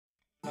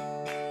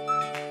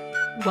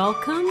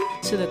Welcome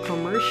to the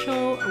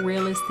Commercial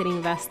Real Estate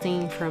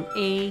Investing from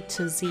A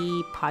to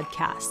Z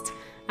podcast.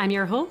 I'm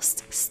your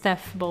host,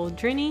 Steph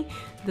Boldrini.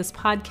 This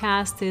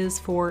podcast is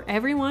for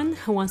everyone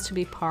who wants to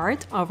be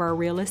part of our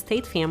real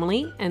estate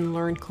family and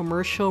learn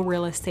commercial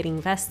real estate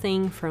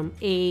investing from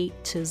A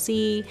to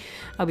Z.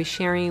 I'll be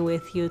sharing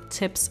with you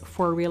tips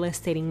for real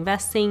estate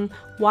investing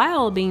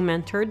while being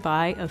mentored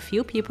by a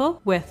few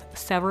people with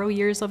several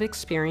years of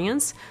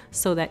experience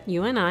so that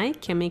you and I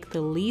can make the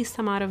least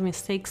amount of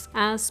mistakes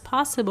as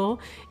possible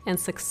and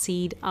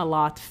succeed a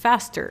lot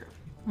faster.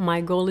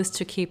 My goal is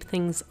to keep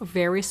things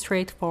very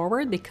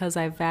straightforward because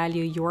I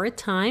value your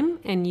time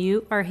and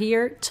you are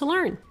here to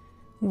learn.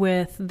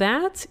 With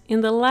that,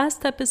 in the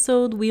last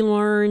episode, we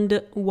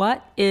learned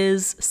what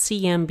is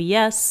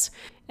CMBS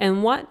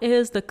and what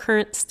is the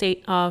current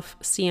state of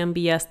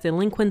CMBS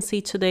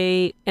delinquency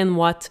today and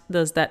what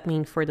does that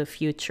mean for the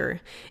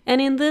future.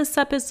 And in this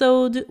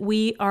episode,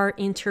 we are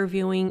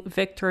interviewing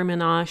Victor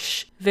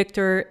Menashe.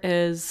 Victor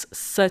is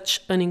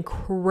such an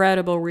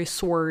incredible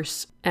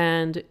resource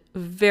and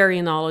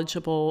very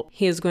knowledgeable.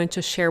 He is going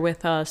to share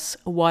with us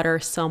what are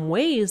some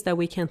ways that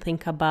we can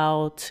think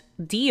about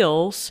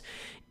deals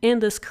in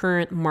this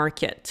current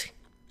market.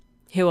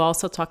 He will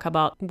also talk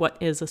about what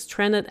is a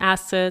stranded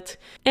asset,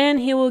 and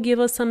he will give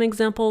us some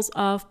examples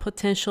of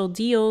potential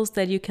deals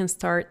that you can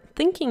start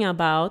thinking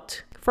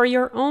about for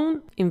your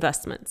own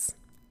investments.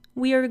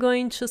 We are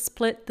going to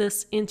split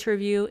this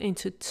interview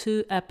into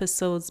 2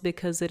 episodes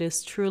because it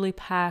is truly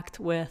packed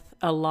with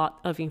a lot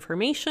of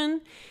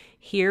information.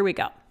 Here we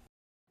go.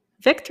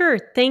 Victor,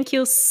 thank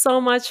you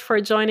so much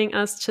for joining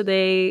us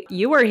today.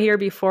 You were here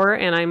before,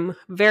 and I'm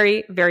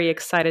very, very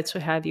excited to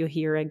have you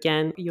here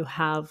again. You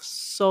have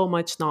so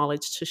much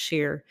knowledge to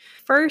share.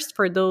 First,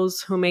 for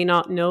those who may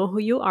not know who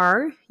you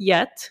are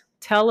yet,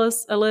 tell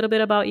us a little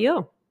bit about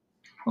you.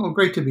 Oh,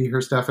 great to be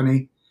here,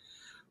 Stephanie.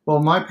 Well,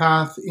 my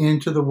path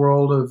into the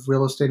world of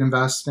real estate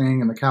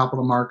investing and the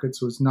capital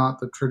markets was not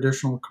the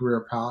traditional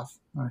career path.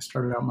 I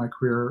started out my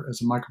career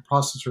as a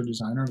microprocessor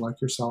designer,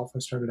 like yourself. I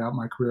started out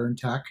my career in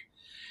tech.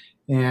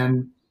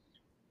 And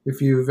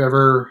if you've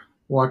ever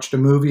watched a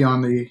movie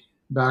on the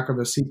back of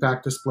a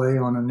seatback display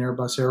on an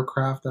Airbus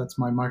aircraft, that's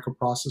my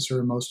microprocessor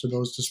in most of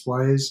those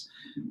displays.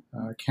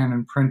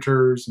 Canon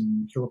printers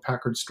and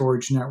Hewlett-Packard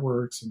storage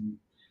networks and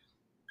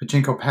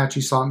pachinko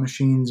patchy slot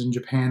machines in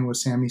Japan with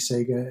Sammy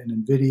Sega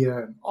and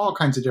NVIDIA and all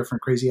kinds of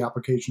different crazy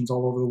applications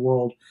all over the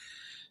world.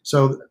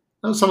 So that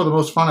was some of the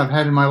most fun I've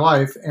had in my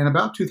life. And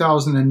about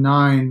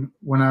 2009,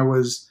 when I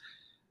was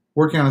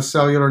working on a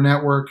cellular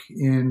network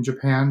in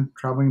Japan,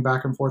 traveling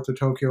back and forth to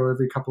Tokyo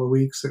every couple of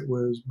weeks, it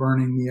was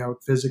burning me out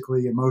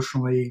physically,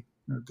 emotionally.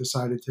 I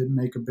decided to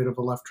make a bit of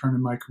a left turn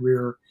in my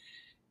career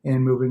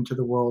and move into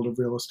the world of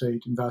real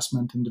estate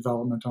investment and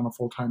development on a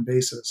full-time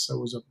basis. So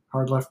it was a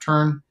hard left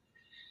turn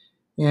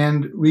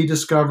and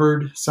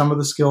rediscovered some of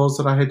the skills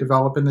that I had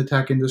developed in the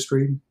tech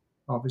industry.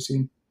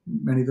 Obviously,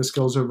 many of the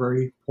skills are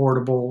very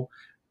portable,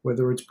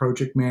 whether it's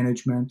project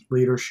management,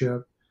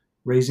 leadership,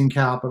 raising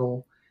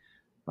capital.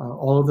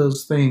 All of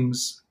those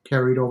things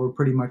carried over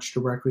pretty much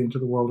directly into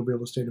the world of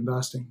real estate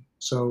investing.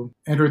 So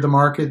entered the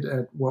market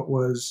at what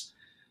was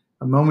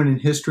a moment in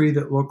history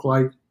that looked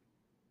like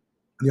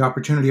the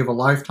opportunity of a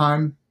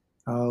lifetime.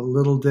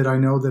 Little did I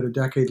know that a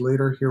decade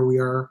later, here we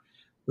are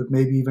with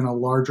maybe even a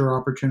larger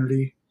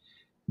opportunity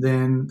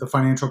than the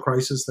financial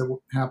crisis that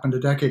happened a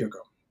decade ago.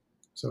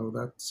 So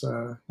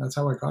that's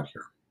how I got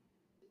here.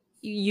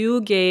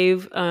 You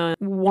gave a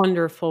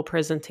wonderful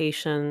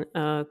presentation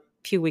a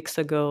few weeks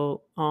ago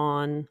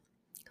on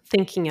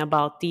thinking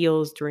about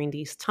deals during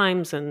these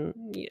times and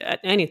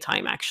at any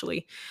time,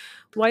 actually.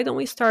 Why don't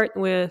we start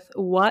with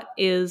what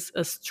is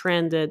a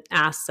stranded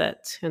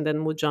asset? And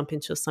then we'll jump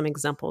into some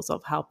examples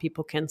of how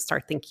people can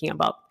start thinking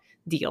about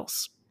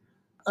deals.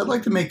 I'd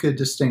like to make a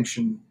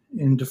distinction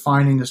in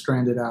defining a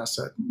stranded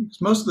asset.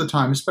 Because most of the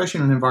time,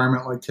 especially in an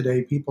environment like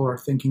today, people are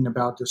thinking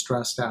about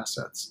distressed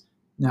assets.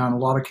 Now, in a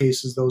lot of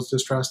cases, those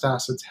distressed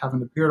assets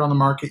haven't appeared on the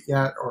market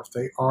yet, or if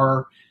they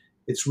are,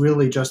 it's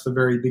really just the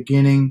very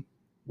beginning.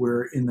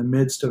 We're in the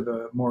midst of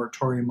a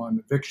moratorium on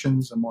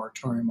evictions, a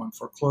moratorium on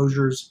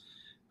foreclosures,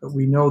 but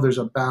we know there's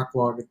a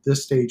backlog at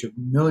this stage of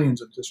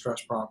millions of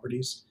distressed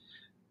properties.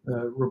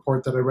 The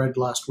report that I read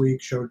last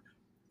week showed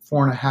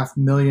 4.5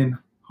 million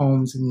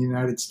homes in the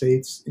United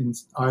States in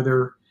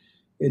either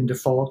in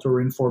default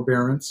or in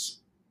forbearance.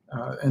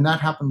 And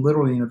that happened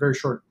literally in a very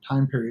short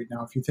time period.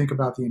 Now, if you think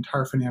about the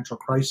entire financial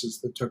crisis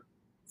that took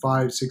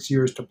 5-6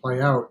 years to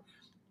play out,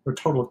 a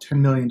total of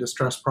 10 million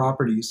distressed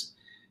properties,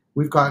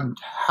 we've gotten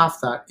half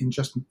that in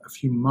just a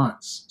few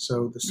months.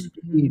 So the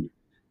speed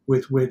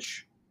with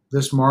which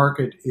this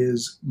market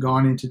is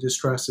gone into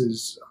distress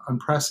is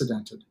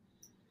unprecedented.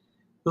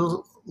 There's a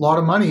lot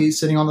of money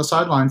sitting on the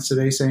sidelines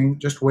today saying,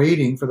 just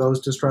waiting for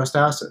those distressed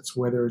assets,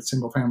 whether it's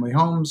single-family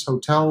homes,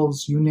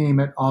 hotels, you name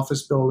it,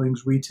 office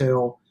buildings,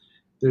 retail.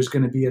 There's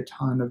going to be a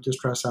ton of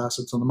distressed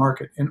assets on the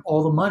market, and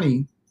all the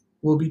money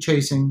will be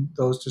chasing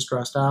those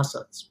distressed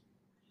assets.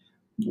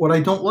 What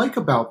I don't like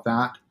about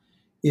that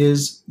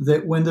is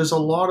that when there's a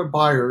lot of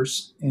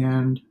buyers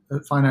and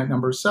finite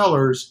number of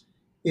sellers,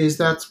 is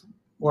that's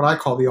what I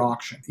call the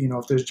auction.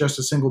 If there's just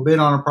a single bid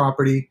on a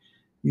property,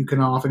 you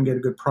can often get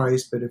a good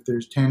price, but if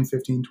there's 10,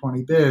 15,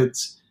 20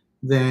 bids,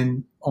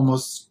 then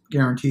almost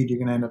guaranteed you're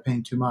going to end up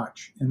paying too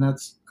much. And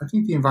that's, I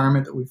think, the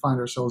environment that we find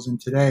ourselves in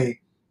today.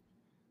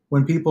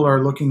 When people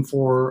are looking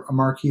for a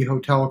marquee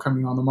hotel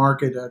coming on the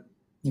market at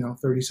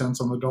 30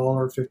 cents on the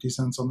dollar, 50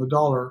 cents on the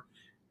dollar,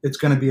 it's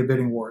going to be a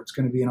bidding war. It's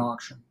going to be an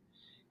auction.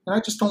 And I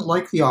just don't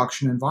like the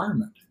auction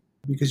environment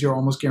because you're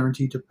almost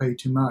guaranteed to pay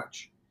too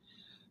much.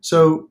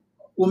 So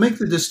we'll make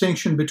the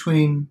distinction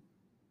between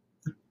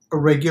a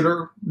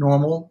regular,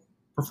 normal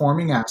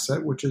performing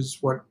asset, which is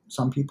what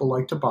some people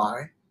like to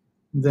buy.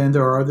 Then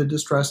there are the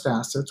distressed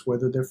assets,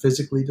 whether they're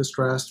physically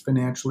distressed,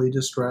 financially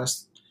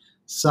distressed.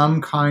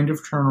 Some kind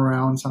of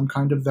turnaround, some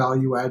kind of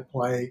value add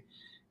play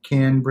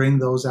can bring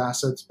those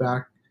assets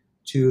back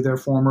to their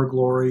former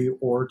glory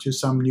or to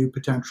some new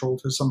potential,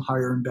 to some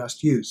higher and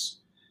best use.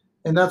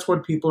 And that's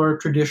what people are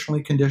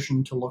traditionally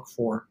conditioned to look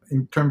for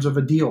in terms of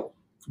a deal,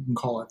 if we can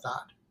call it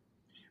that.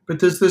 But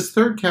there's this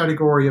third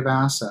category of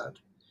asset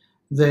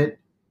that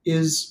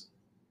it's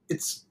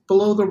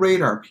below the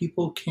radar.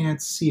 People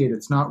can't see it.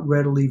 It's not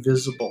readily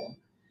visible.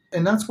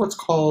 And that's what's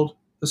called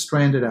the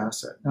stranded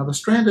asset. Now, the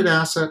stranded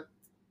asset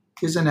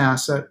is an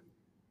asset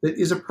that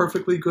is a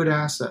perfectly good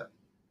asset.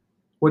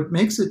 What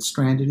makes it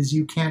stranded is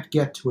you can't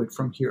get to it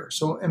from here.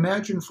 So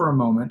imagine for a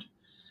moment,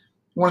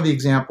 one of the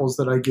examples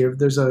that I give,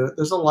 there's a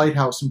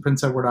lighthouse in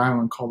Prince Edward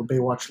Island called the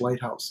Baywatch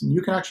Lighthouse. And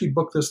you can actually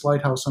book this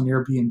lighthouse on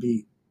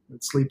Airbnb.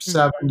 It sleeps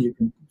 7. You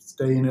can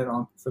stay in it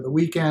for the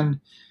weekend.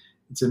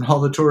 It's in all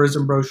the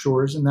tourism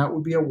brochures, and that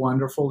would be a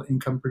wonderful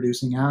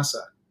income-producing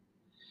asset.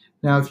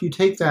 Now, if you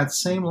take that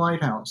same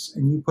lighthouse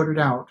and you put it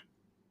out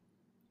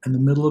in the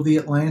middle of the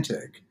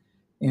Atlantic,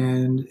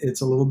 and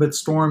it's a little bit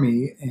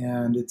stormy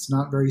and it's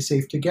not very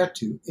safe to get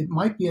to, it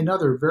might be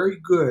another very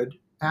good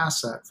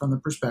asset from the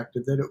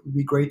perspective that it would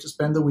be great to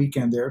spend the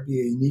weekend there, be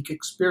a unique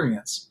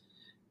experience,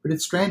 but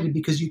it's stranded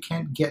because you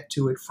can't get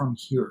to it from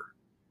here,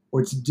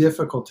 or it's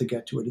difficult to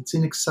get to it. It's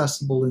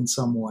inaccessible in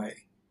some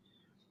way.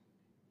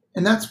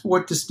 And that's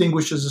what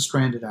distinguishes a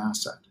stranded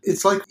asset.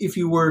 It's like if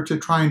you were to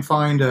try and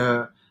find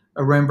a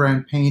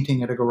Rembrandt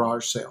painting at a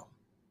garage sale.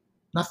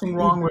 Nothing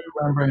wrong with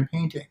a Rembrandt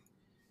painting.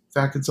 In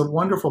fact, it's a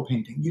wonderful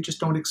painting. You just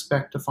don't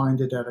expect to find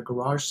it at a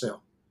garage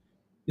sale.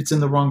 It's in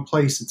the wrong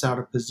place. It's out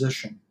of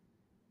position.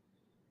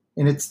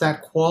 And it's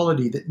that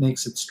quality that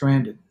makes it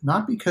stranded.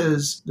 Not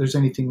because there's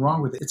anything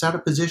wrong with it. It's out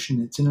of position.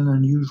 It's in an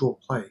unusual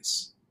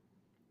place.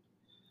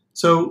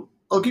 So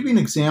I'll give you an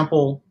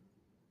example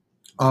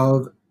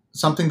of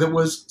something that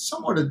was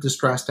somewhat a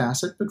distressed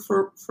asset, but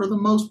for the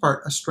most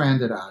part, a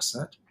stranded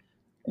asset.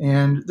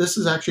 And this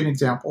is actually an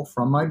example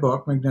from my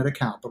book, Magnetic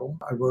Capital.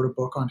 I wrote a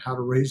book on how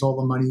to raise all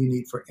the money you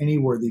need for any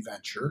worthy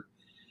venture.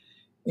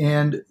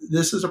 And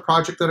this is a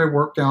project that I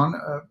worked on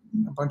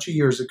a bunch of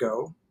years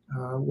ago,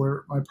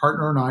 where my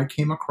partner and I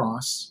came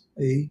across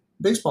a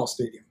baseball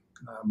stadium,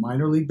 a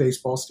minor league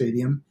baseball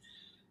stadium,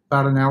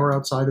 about an hour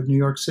outside of New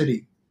York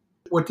City.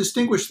 What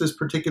distinguished this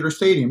particular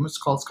stadium, it's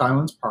called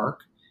Skylands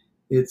Park.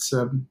 It's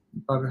about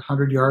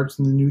 100 yards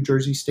from the New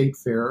Jersey State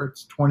Fair.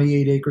 It's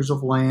 28 acres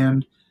of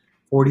land,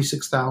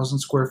 46,000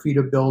 square feet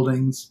of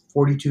buildings,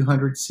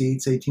 4,200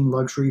 seats, 18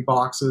 luxury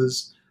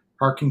boxes,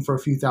 parking for a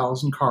few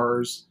thousand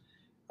cars,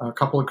 a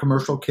couple of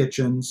commercial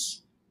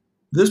kitchens.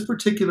 This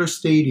particular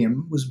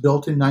stadium was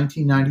built in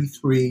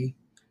 1993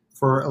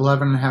 for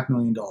 $11.5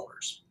 million.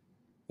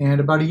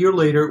 And about a year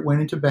later, it went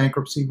into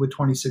bankruptcy with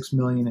 $26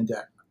 million in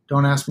debt.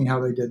 Don't ask me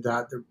how they did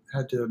that. There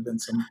had to have been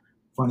some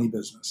funny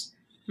business.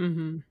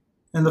 Mm-hmm.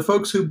 And the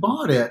folks who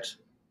bought it,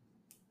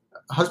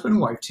 husband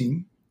and wife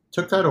team,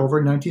 took that over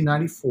in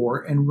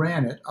 1994 and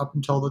ran it up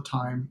until the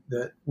time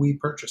that we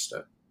purchased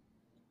it.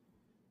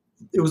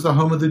 It was the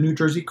home of the New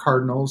Jersey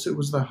Cardinals. It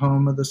was the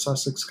home of the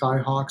Sussex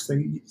Skyhawks.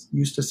 They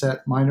used to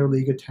set minor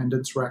league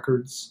attendance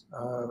records.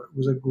 It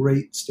was a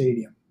great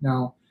stadium.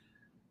 Now,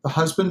 the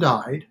husband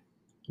died.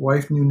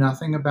 Wife knew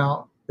nothing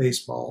about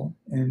baseball.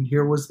 And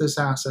here was this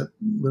asset,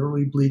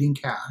 literally bleeding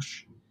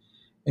cash.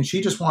 And she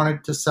just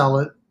wanted to sell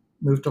it,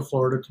 move to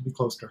Florida to be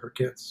close to her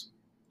kids.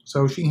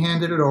 So she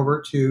handed it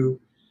over to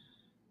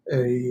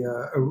a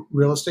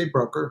real estate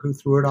broker who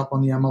threw it up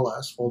on the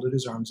MLS, folded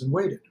his arms, and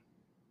waited.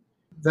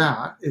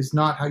 That is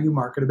not how you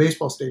market a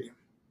baseball stadium.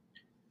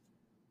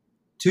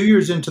 2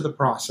 years into the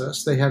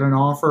process, they had an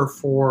offer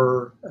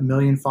for $1.5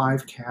 million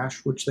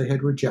cash, which they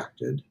had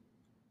rejected.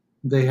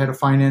 They had a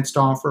financed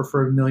offer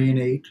for $1.8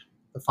 million.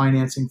 The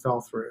financing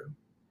fell through.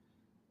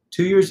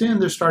 2 years in,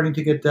 they're starting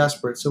to get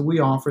desperate, so we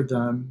offered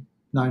them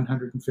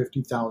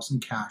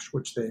 $950,000 cash,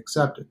 which they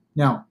accepted.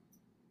 Now,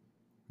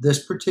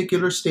 this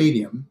particular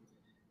stadium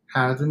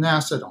had an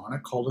asset on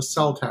it called a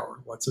cell tower.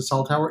 What's a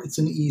cell tower? It's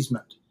an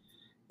easement.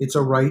 It's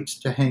a right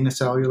to hang a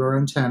cellular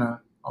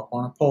antenna up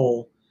on a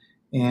pole,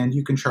 and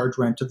you can charge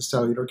rent to the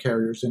cellular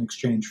carriers in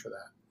exchange for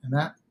that. And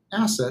that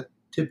asset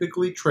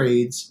typically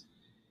trades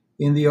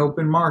in the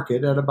open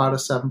market at about a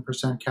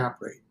 7% cap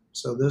rate.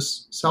 So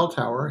this cell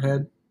tower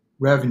had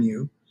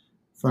revenue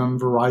from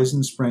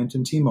Verizon, Sprint,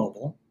 and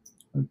T-Mobile,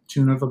 a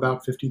tune of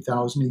about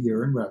 $50,000 a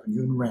year in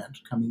revenue and rent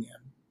coming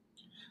in.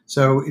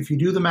 So if you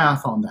do the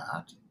math on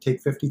that,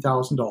 take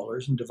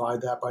 $50,000 and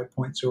divide that by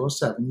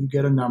 0.07, you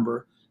get a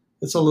number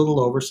that's a little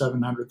over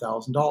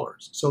 $700,000.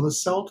 So the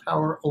cell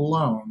tower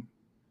alone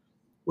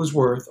was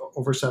worth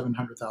over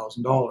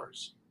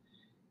 $700,000.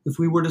 If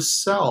we were to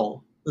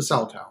sell the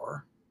cell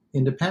tower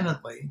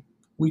independently,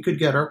 we could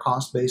get our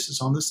cost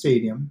basis on the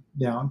stadium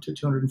down to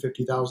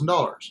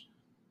 $250,000.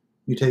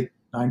 You take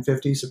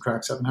 950,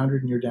 subtract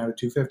 700, and you're down to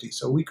 250.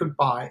 So we could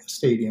buy a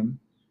stadium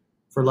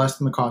for less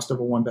than the cost of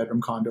a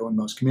one-bedroom condo in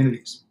most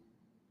communities.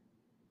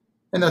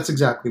 And that's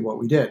exactly what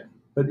we did.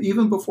 But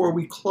even before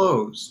we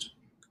closed,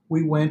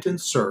 we went in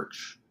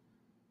search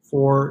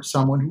for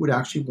someone who would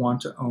actually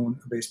want to own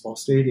a baseball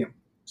stadium.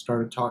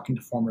 Started talking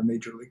to former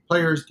major league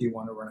players. Do you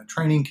want to run a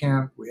training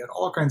camp? We had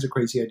all kinds of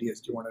crazy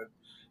ideas. Do you want to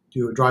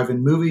do a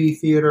drive-in movie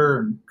theater?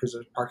 And because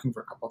there's parking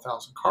for a couple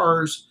thousand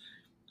cars,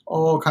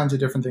 all kinds of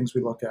different things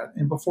we looked at.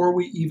 And before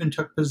we even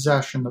took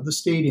possession of the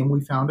stadium,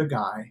 we found a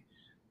guy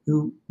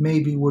who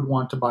maybe would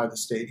want to buy the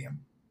stadium.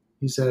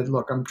 He said,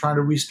 look, I'm trying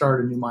to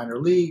restart a new minor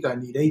league. I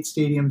need 8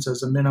 stadiums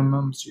as a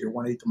minimum, so you're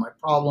 1/8 of my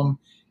problem.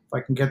 If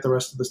I can get the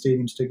rest of the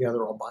stadiums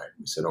together, I'll buy it.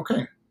 We said,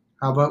 okay,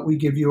 how about we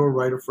give you a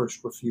right of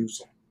first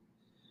refusal?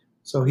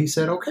 So he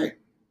said, okay,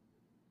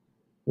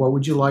 what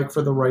would you like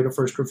for the right of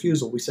first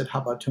refusal? We said, how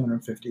about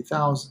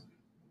 $250,000?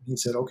 He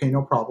said, okay,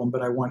 no problem,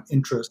 but I want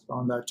interest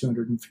on that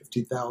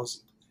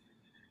 $250,000.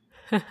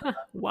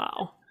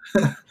 Wow.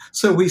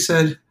 So we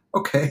said,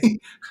 okay,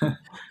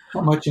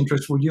 how much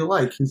interest would you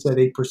like? He said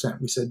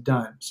 8%. We said,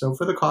 done. So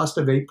for the cost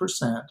of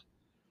 8%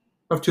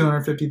 of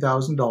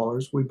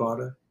 $250,000, we bought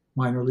a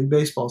minor league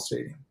baseball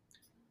stadium.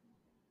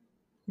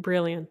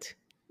 Brilliant.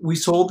 We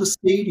sold the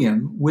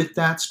stadium with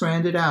that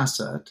stranded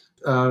asset.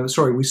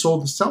 We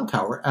sold the cell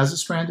tower as a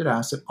stranded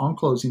asset on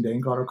closing day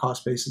and got our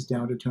cost basis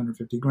down to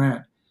 $250,000.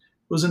 There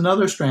was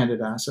another stranded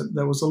asset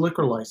that was a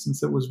liquor license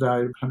that was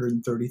valued at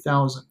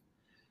 $130,000.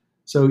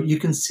 So you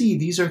can see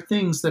these are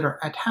things that are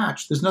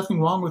attached. There's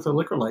nothing wrong with a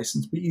liquor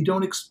license, but you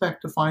don't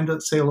expect to find a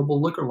saleable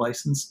liquor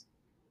license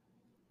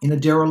in a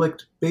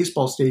derelict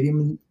baseball stadium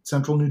in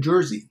central New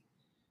Jersey.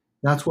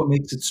 That's what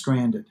makes it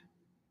stranded.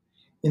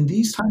 And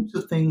these types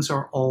of things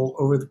are all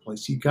over the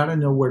place. You got to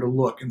know where to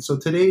look. And so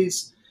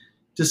today's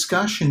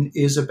discussion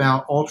is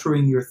about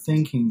altering your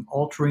thinking,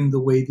 altering the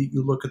way that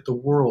you look at the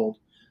world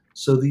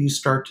so that you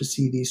start to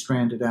see these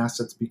stranded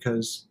assets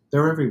because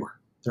they're everywhere.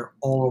 They're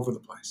all over the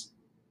place.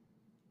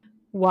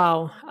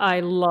 Wow, I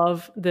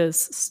love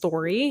this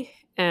story,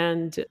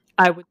 and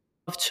I would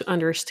love to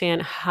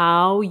understand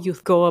how you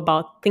go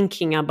about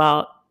thinking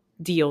about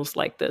deals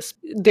like this.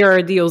 There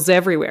are deals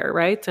everywhere,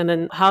 right? And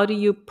then how do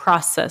you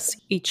process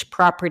each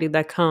property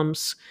that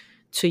comes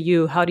to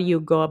you? How do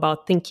you go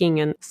about thinking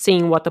and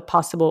seeing what the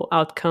possible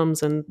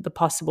outcomes and the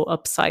possible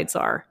upsides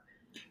are?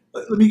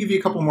 Let me give you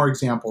a couple more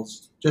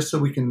examples just so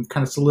we can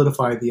kind of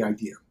solidify the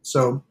idea.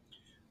 So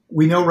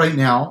we know right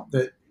now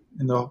that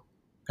in the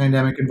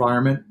pandemic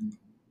environment,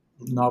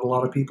 not a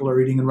lot of people are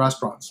eating in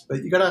restaurants,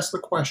 but you got to ask the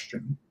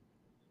question,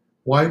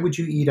 why would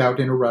you eat out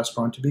in a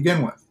restaurant to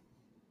begin with?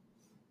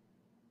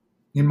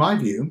 In my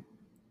view,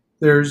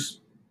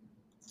 there's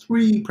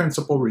 3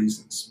 principal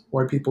reasons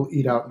why people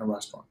eat out in a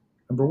restaurant.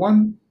 Number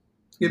 1,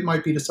 it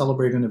might be to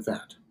celebrate an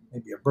event,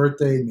 maybe a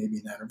birthday, maybe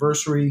an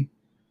anniversary.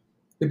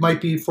 It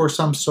might be for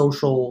some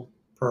social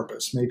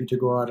purpose, maybe to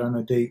go out on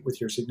a date with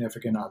your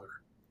significant other.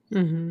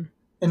 Mm-hmm.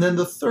 And then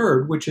the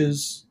third, which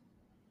is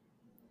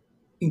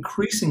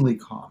increasingly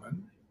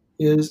common,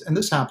 is, and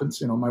this happens,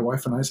 my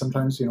wife and I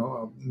sometimes,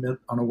 on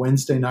a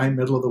Wednesday night,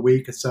 middle of the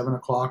week at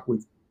 7:00,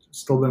 we've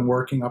still been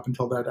working up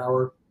until that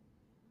hour.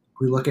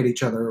 We look at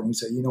each other and we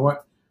say, you know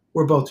what?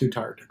 We're both too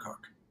tired to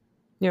cook.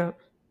 Yeah.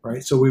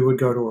 Right? So we would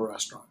go to a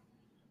restaurant.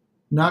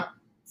 Not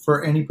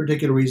for any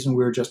particular reason,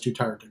 we were just too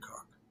tired to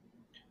cook.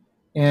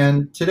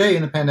 And today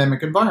in the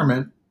pandemic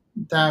environment,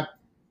 that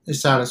is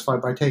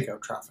satisfied by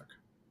takeout traffic.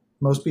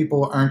 Most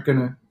people aren't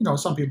going to,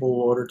 some people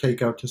will order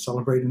takeout to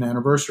celebrate an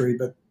anniversary,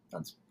 but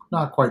that's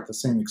not quite the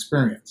same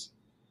experience.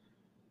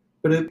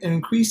 But an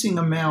increasing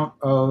amount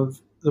of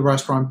the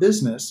restaurant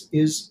business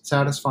is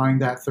satisfying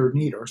that third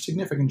need, or a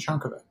significant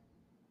chunk of it.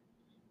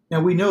 Now,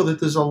 we know that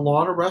there's a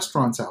lot of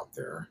restaurants out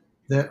there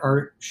that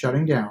are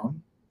shutting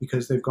down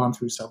because they've gone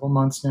through several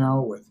months now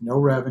with no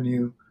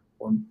revenue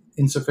or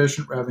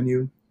insufficient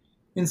revenue.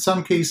 In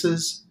some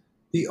cases,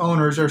 the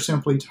owners are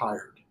simply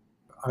tired.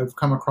 I've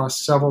come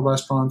across several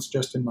restaurants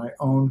just in my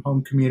own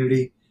home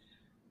community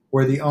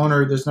where the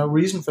owner, there's no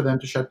reason for them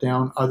to shut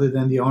down other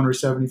than the owner is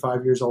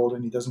 75 years old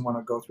and he doesn't want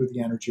to go through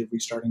the energy of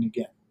restarting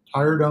again.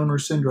 Tired owner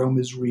syndrome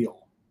is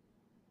real.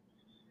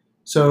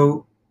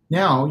 So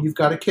now you've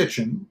got a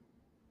kitchen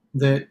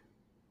that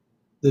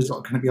there's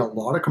going to be a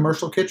lot of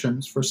commercial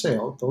kitchens for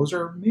sale. Those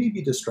are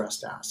maybe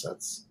distressed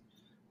assets.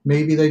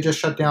 Maybe they just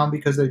shut down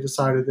because they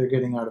decided they're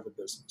getting out of the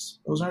business.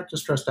 Those aren't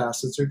distressed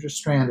assets, they're just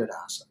stranded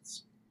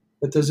assets.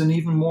 But there's an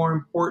even more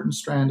important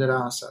stranded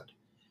asset,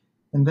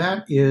 and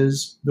that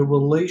is the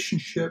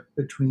relationship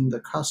between the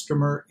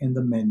customer and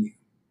the menu.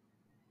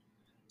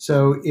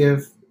 So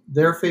if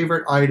their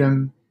favorite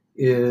item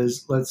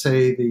is, let's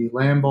say, the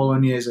lamb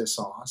bolognese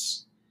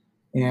sauce,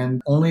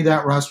 and only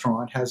that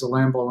restaurant has a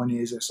lamb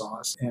bolognese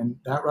sauce, and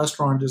that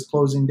restaurant is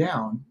closing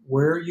down,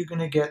 where are you going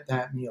to get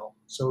that meal?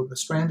 So the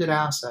stranded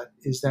asset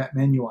is that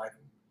menu item.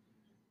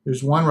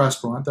 There's one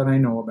restaurant that I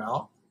know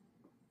about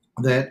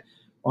that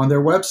on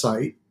their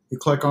website, you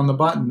click on the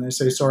button, they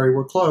say, sorry,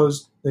 we're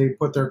closed. They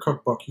put their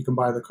cookbook. You can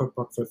buy the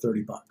cookbook for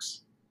 $30.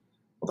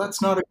 Well,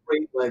 that's not a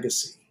great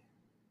legacy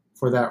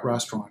for that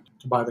restaurant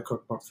to buy the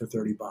cookbook for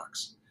 $30.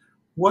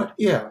 What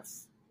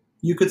if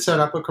you could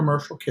set up a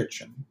commercial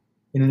kitchen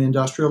in an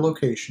industrial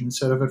location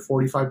instead of at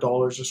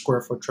 $45 a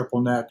square foot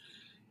triple net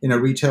in a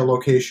retail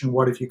location?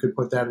 What if you could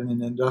put that in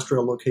an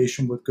industrial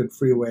location with good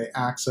freeway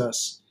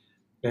access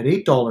at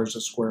 $8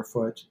 a square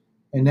foot?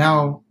 And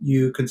now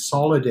you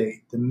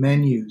consolidate the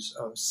menus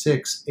of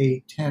 6,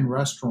 8, 10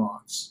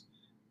 restaurants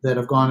that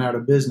have gone out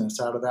of business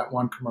out of that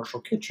one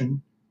commercial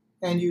kitchen,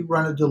 and you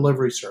run a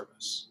delivery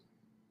service.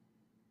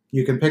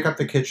 You can pick up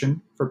the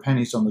kitchen for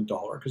pennies on the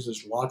dollar because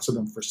there's lots of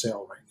them for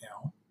sale right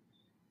now.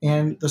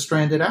 And the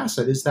stranded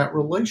asset is that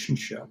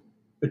relationship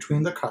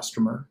between the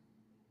customer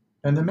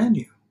and the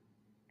menu.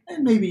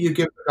 And maybe you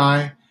give the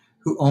guy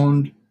who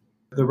owned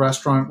the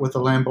restaurant with the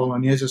lamb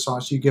bolognese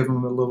sauce, you give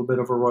him a little bit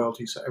of a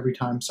royalty. So every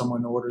time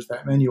someone orders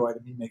that menu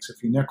item, he makes a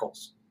few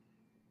nickels.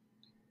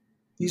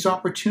 These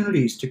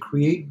opportunities to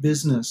create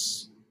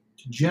business,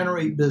 to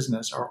generate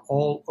business, are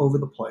all over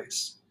the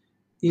place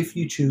if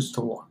you choose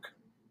to look.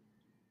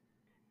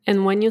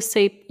 And when you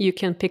say you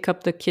can pick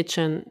up the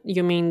kitchen,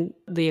 you mean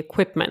the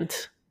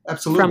equipment?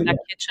 Absolutely. From that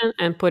kitchen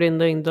and put in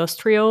the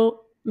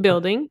industrial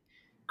building?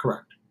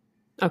 Correct.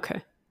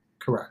 Okay.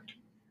 Correct.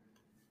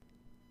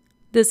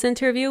 This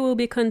interview will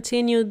be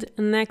continued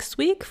next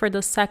week for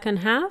the second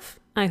half.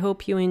 I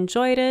hope you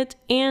enjoyed it.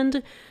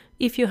 And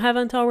if you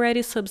haven't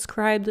already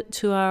subscribed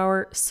to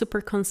our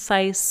super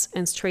concise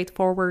and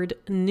straightforward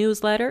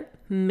newsletter,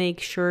 make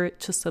sure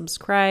to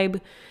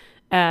subscribe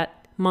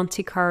at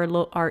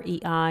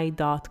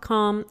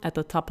montecarlorei.com at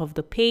the top of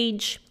the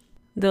page.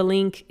 The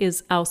link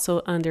is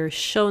also under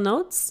show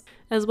notes,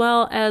 as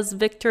well as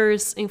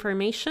Victor's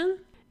information.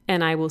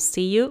 And I will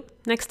see you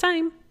next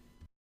time.